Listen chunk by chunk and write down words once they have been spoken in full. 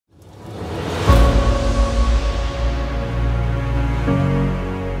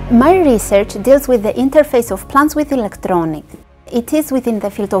My research deals with the interface of plants with electronics. It is within the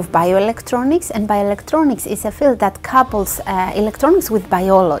field of bioelectronics, and bioelectronics is a field that couples electronics with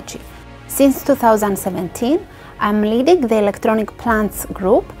biology. Since 2017, I'm leading the electronic plants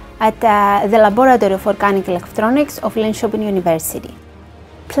group at the Laboratory of Organic Electronics of Linköping University.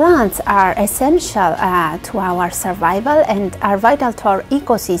 Plants are essential to our survival and are vital to our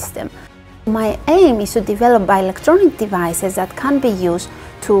ecosystem. My aim is to develop bioelectronic devices that can be used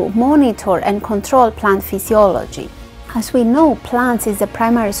to monitor and control plant physiology. As we know, plants is the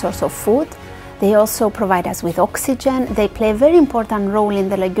primary source of food. They also provide us with oxygen. They play a very important role in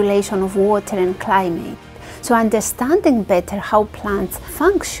the regulation of water and climate. So understanding better how plants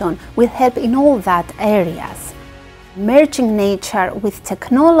function will help in all that areas. Merging nature with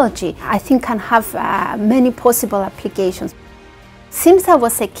technology, I think, can have many possible applications. Since I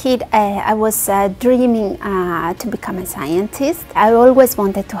was a kid, I was dreaming to become a scientist. I always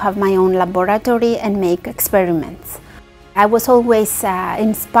wanted to have my own laboratory and make experiments. I was always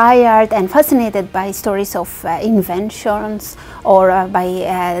inspired and fascinated by stories of inventions or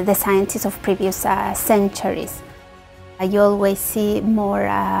by the scientists of previous centuries. You always see more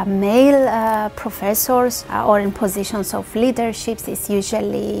male professors or in positions of leadership. It's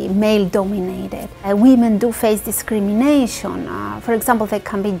usually male dominated. Women do face discrimination. For example, they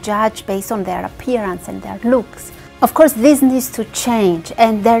can be judged based on their appearance and their looks. Of course, this needs to change,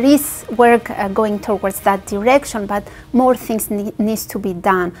 and there is work going towards that direction, but more things needs to be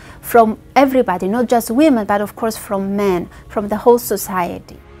done from everybody, not just women, but of course from men, from the whole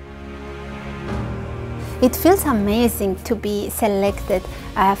society. It feels amazing to be selected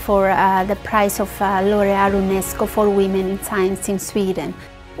for the prize of Laureate UNESCO for women in science in Sweden.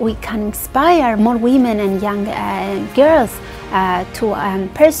 We can inspire more women and young girls to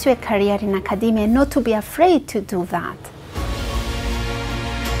pursue a career in academia and not to be afraid to do that.